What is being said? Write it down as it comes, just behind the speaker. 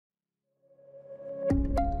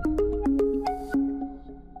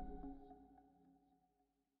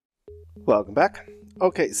Welcome back.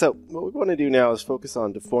 Okay, so what we want to do now is focus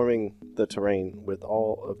on deforming the terrain with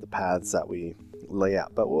all of the paths that we lay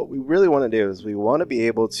out. But what we really want to do is we want to be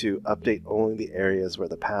able to update only the areas where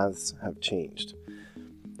the paths have changed.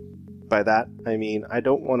 By that, I mean I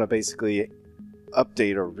don't want to basically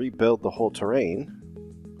update or rebuild the whole terrain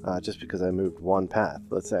just because I moved one path.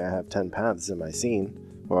 Let's say I have 10 paths in my scene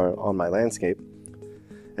or on my landscape,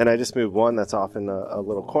 and I just moved one that's off in a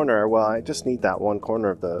little corner. Well, I just need that one corner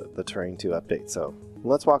of the terrain to update. So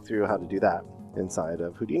let's walk through how to do that inside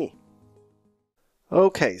of Houdini.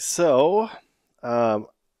 Okay, so I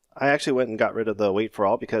actually went and got rid of the wait for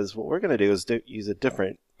all because what we're going to do is use a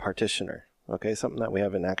different partitioner. Okay, something that we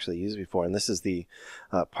haven't actually used before, and this is the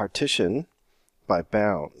partition by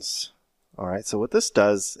bounds. All right, so what this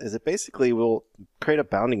does is it basically will create a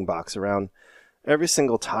bounding box around every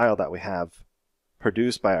single tile that we have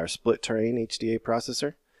produced by our split terrain HDA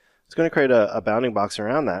processor. It's going to create a bounding box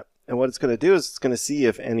around that, and what it's going to do is it's going to see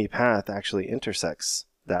if any path actually intersects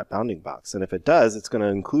that bounding box, and if it does, it's going to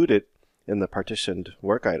include it in the partitioned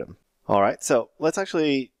work item. All right, so let's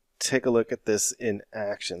actually take a look at this in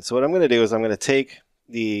action. So what I'm going to do is I'm going to take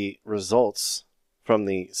the results from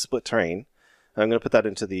the split terrain, and I'm going to put that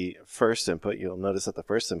into the first input. You'll notice that the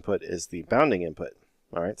first input is the bounding input.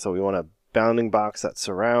 All right, so we want a bounding box that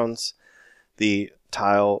surrounds the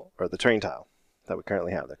tile or the terrain tile that we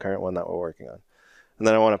currently have, the current one that we're working on. And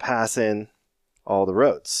then I want to pass in all the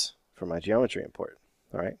roads for my geometry import.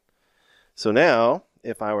 All right, so now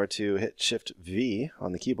if I were to hit Shift V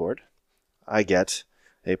on the keyboard, I get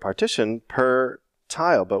a partition per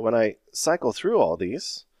tile. But when I cycle through all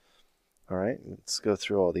these, all right, let's go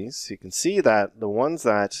through all these. So you can see that the ones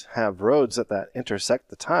that have roads that intersect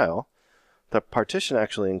the tile, the partition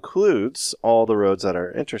actually includes all the roads that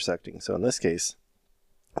are intersecting. So in this case,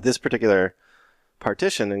 this particular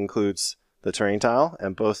partition includes the terrain tile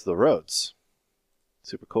and both the roads.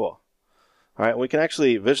 Super cool. All right, we can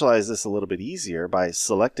actually visualize this a little bit easier by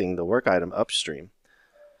selecting the work item upstream.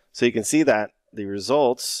 So you can see that the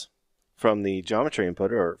results from the geometry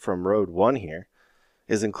input, or from road 1 here,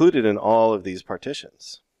 is included in all of these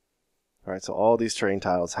partitions. All right, so all these terrain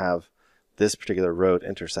tiles have this particular road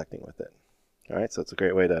intersecting with it. All right, so it's a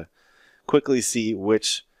great way to quickly see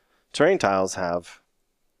which terrain tiles have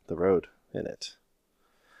the road in it.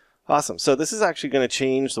 Awesome. So this is actually going to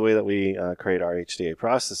change the way that we create our HDA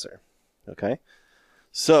processor. Okay,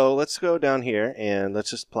 so let's go down here and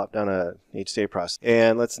let's just plop down a HDA processor,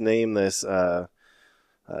 and let's name this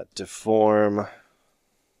deform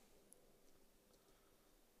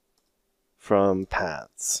from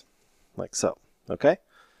paths, like so. Okay,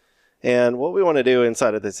 and what we want to do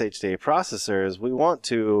inside of this HDA processor is we want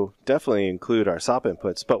to definitely include our SOP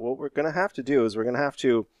inputs, but what we're going to have to do is we're going to have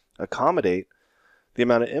to accommodate the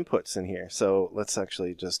amount of inputs in here. So let's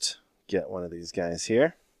actually just get one of these guys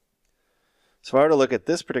here. So if I were to look at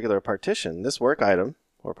this particular partition, this work item,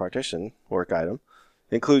 or partition work item,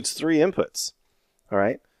 includes 3 inputs. All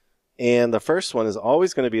right, and the first one is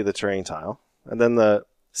always going to be the terrain tile, and then the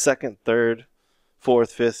second, third,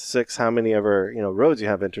 fourth, fifth, sixth, how many ever roads you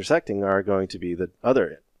have intersecting are going to be the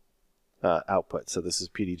other output. So this is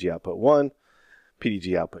PDG output 1,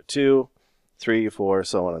 PDG output 2, 3, 4,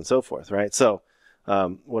 so on and so forth, right? So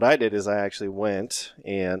what I did is I actually went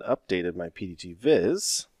and updated my PDG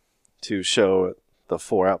viz to show the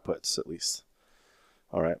 4 outputs at least.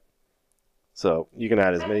 All right, so you can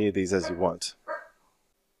add as many of these as you want,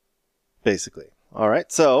 basically. All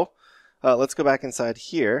right, so let's go back inside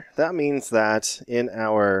here. That means that in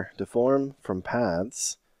our deform from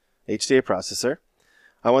paths HDA processor,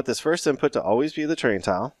 I want this first input to always be the terrain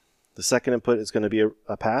tile. The second input is going to be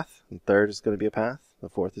a path, and third is going to be a path, the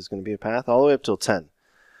fourth is going to be a path, all the way up till 10.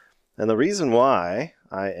 And the reason why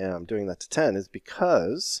I am doing that to 10 is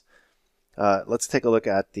because let's take a look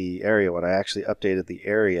at the area when I actually updated the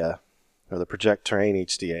area, or the project terrain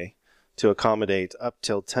HDA, to accommodate up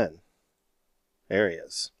till 10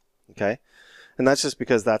 areas. Okay, and that's just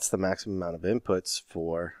because that's the maximum amount of inputs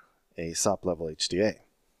for a SOP level HDA.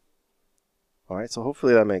 All right, so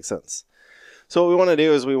hopefully that makes sense. So what we want to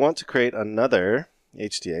do is we want to create another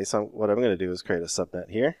HDA. So what I'm going to do is create a subnet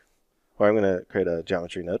here, or I'm going to create a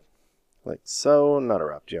geometry node, like so, not a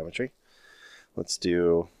wrap geometry. Let's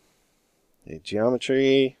do a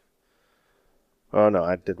geometry. Oh no,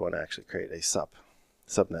 I did want to actually create a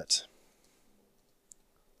subnet.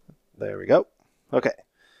 There we go. Okay.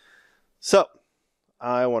 So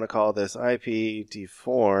I want to call this IP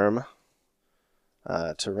deform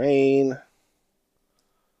terrain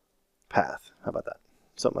path. How about that?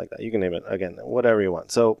 Something like that. You can name it, again, whatever you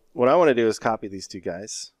want. So what I want to do is copy these 2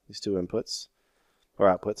 guys, these 2 inputs,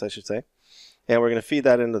 or outputs, I should say. And we're going to feed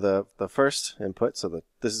that into the first input. So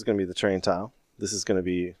this is going to be the terrain tile. This is going to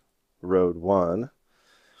be road 1.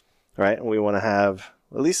 Right? And we want to have,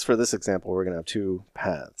 at least for this example, we're going to have 2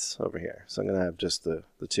 paths over here. So I'm going to have just the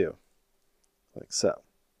 2, like so.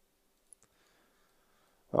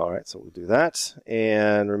 All right, so we'll do that.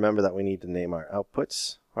 And remember that we need to name our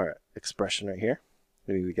outputs, our expression right here.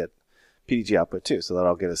 We need to get PDG output too, so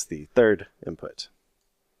that'll get us the 3rd input.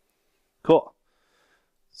 Cool.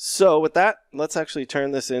 So with that, let's actually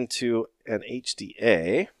turn this into an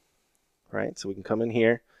HDA, right? So we can come in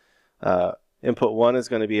here. Input 1 is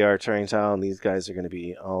going to be our terrain tile, and these guys are going to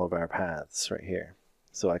be all of our paths right here.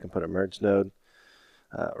 So I can put a merge node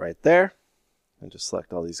right there, and just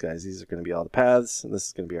select all these guys. These are going to be all the paths, and this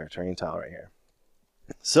is going to be our terrain tile right here.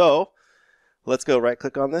 So let's go right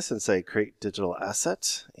click on this and say create digital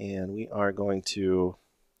asset, and we are going to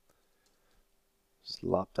just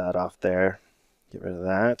lop that off there, get rid of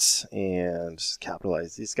that, and just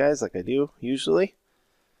capitalize these guys like I do usually.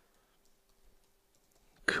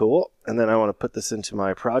 Cool. And then I want to put this into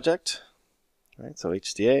my project. All right, so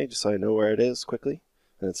HDA, just so I know where it is quickly.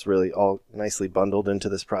 And it's really all nicely bundled into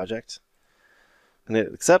this project. And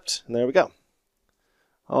hit accept, and there we go.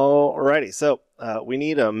 Alrighty, so we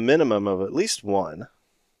need a minimum of at least 1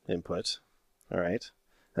 input, all right,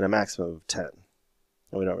 and a maximum of 10.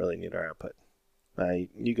 And we don't really need our output.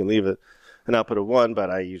 You can leave it an output of 1, but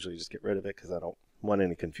I usually just get rid of it because I don't want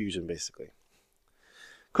any confusion, basically.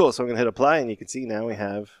 Cool, so I'm going to hit apply, and you can see now we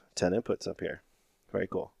have 10 inputs up here. Very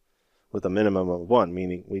cool. With a minimum of 1,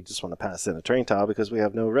 meaning we just want to pass in a terrain tile because we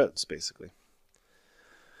have no roads, basically.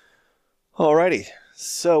 Alrighty,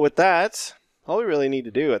 so with that, all we really need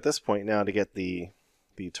to do at this point now to get the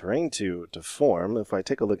terrain to form, if I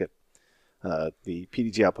take a look at the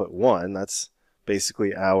PDG output 1, that's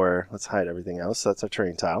basically our, let's hide everything else, so that's our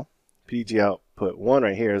terrain tile. PDG output 1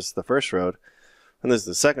 right here is the first road, and this is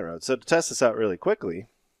the second road. So to test this out really quickly,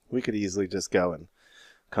 we could easily just go and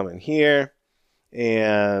come in here,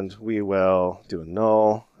 and we will do a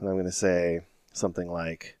null, and I'm going to say something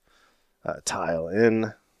like tile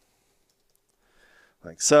in,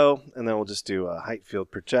 like so, and then we'll just do a height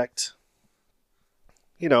field project.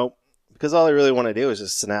 You know, because all I really want to do is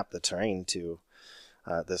just snap the terrain to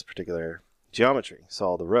this particular geometry, so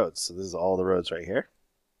all the roads. So this is all the roads right here,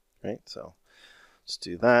 right? So just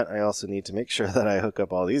do that. I also need to make sure that I hook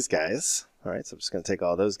up all these guys. All right, so I'm just going to take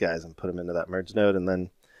all those guys and put them into that merge node, and then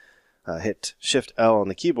hit Shift L on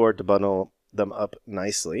the keyboard to bundle them up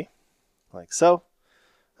nicely, like so.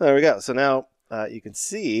 There we go. So now you can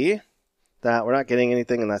see that we're not getting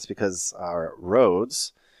anything, and that's because our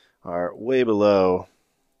roads are way below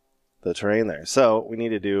the terrain there. So we need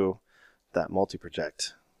to do that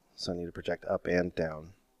multi-project. So I need to project up and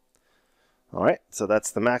down. All right, so that's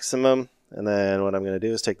the maximum. And then what I'm going to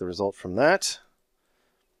do is take the result from that.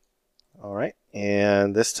 All right,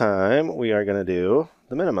 and this time we are going to do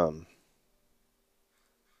the minimum.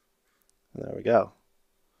 And there we go.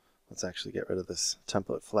 Let's actually get rid of this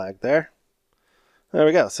template flag there. There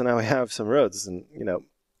we go. So now we have some roads, and you know,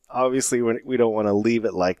 obviously we don't want to leave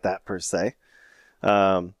it like that per se.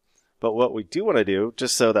 But what we do want to do,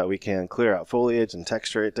 just so that we can clear out foliage and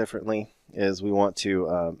texture it differently, is we want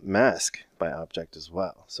to mask by object as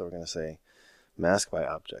well. So we're going to say mask by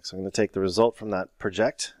object. So I'm going to take the result from that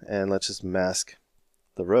project, and let's just mask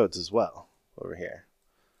the roads as well over here.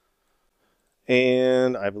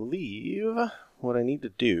 And I believe what I need to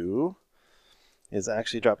do is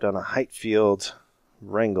actually drop down a height field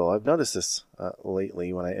wrangle. I've noticed this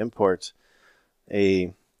lately when I import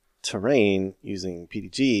a terrain using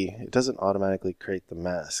PDG, it doesn't automatically create the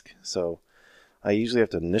mask. So I usually have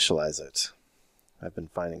to initialize it, I've been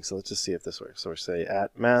finding. So let's just see if this works. So we'll say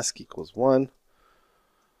at mask equals 1.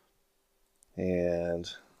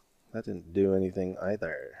 And that didn't do anything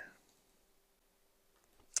either.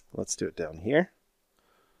 Let's do it down here.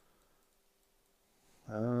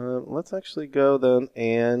 Let's actually go then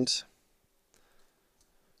and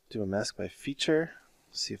do a mask by feature.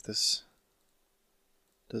 See if this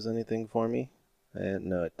does anything for me. And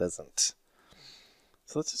no, it doesn't.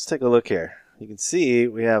 So let's just take a look here. You can see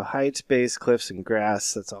we have height, base, cliffs, and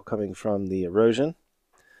grass. That's all coming from the erosion.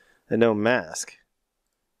 And no mask,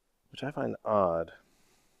 which I find odd.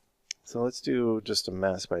 So let's do just a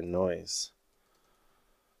mask by noise.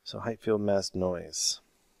 So height field mask noise.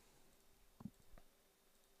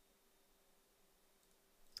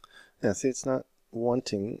 Yeah, see, it's not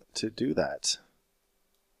wanting to do that,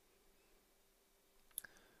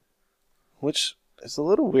 which is a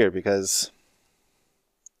little weird because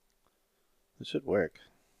it should work.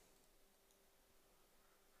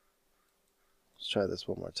 Let's try this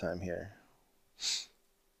one more time here.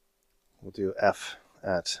 we'll do f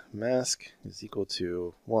at mask is equal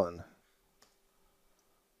to 1.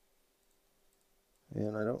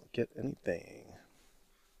 And I don't get anything.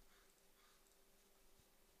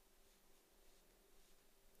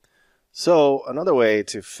 So another way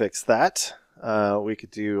to fix that, we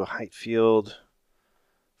could do height field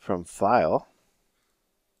from file.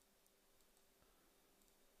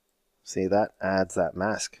 See, that adds that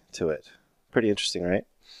mask to it. Pretty interesting, right?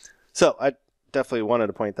 So I definitely wanted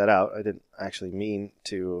to point that out. I didn't actually mean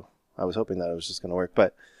to. I was hoping that it was just going to work,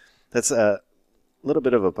 but that's a little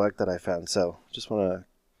bit of a bug that I found. So just want to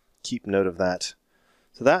keep note of that.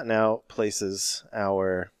 So that now places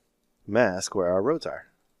our mask where our roads are.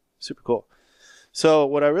 Super cool. So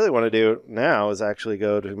what I really want to do now is actually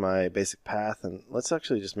go to my basic path, and let's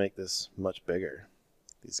actually just make this much bigger.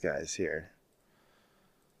 These guys here.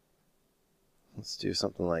 Let's do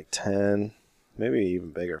something like 10, maybe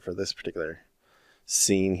even bigger for this particular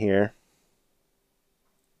scene here.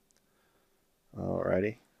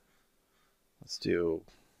 Alrighty. Let's do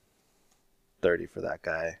 30 for that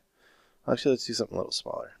guy. Actually, let's do something a little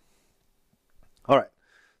smaller. Alright,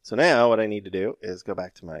 so now what I need to do is go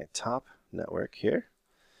back to my top network here.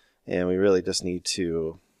 And we really just need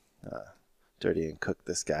to dirty and cook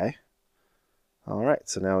this guy. Alright,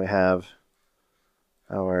 so now we have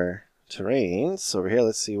our terrains over here.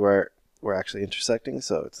 Let's see where we're actually intersecting.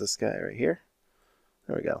 So it's this guy right here.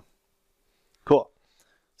 There we go. Cool.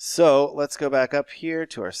 So let's go back up here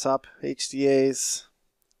to our SOP HDAs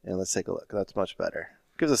and let's take a look. That's much better.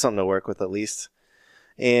 Gives us something to work with at least.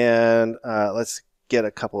 And let's get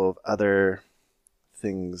a couple of other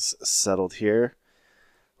things settled here.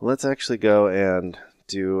 Let's actually go and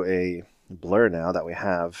do a blur now that we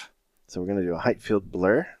have. So we're going to do a height field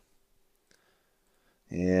blur.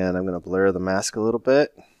 And I'm going to blur the mask a little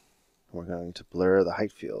bit. We're going to blur the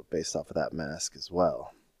height field based off of that mask as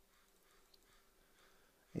well.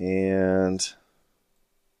 And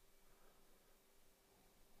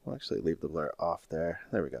we'll actually leave the blur off there.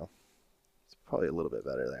 There we go. It's probably a little bit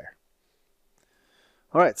better there.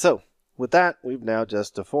 All right, so with that, we've now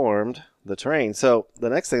just deformed the terrain. So the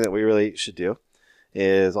next thing that we really should do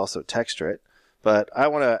is also texture it. But I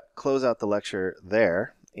want to close out the lecture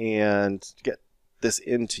there and get this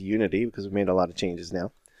into Unity because we've made a lot of changes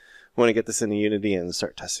now. We want to get this into Unity and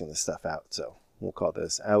start testing this stuff out. So we'll call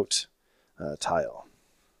this out tile,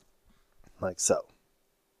 like so.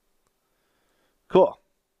 Cool.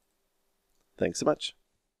 Thanks so much.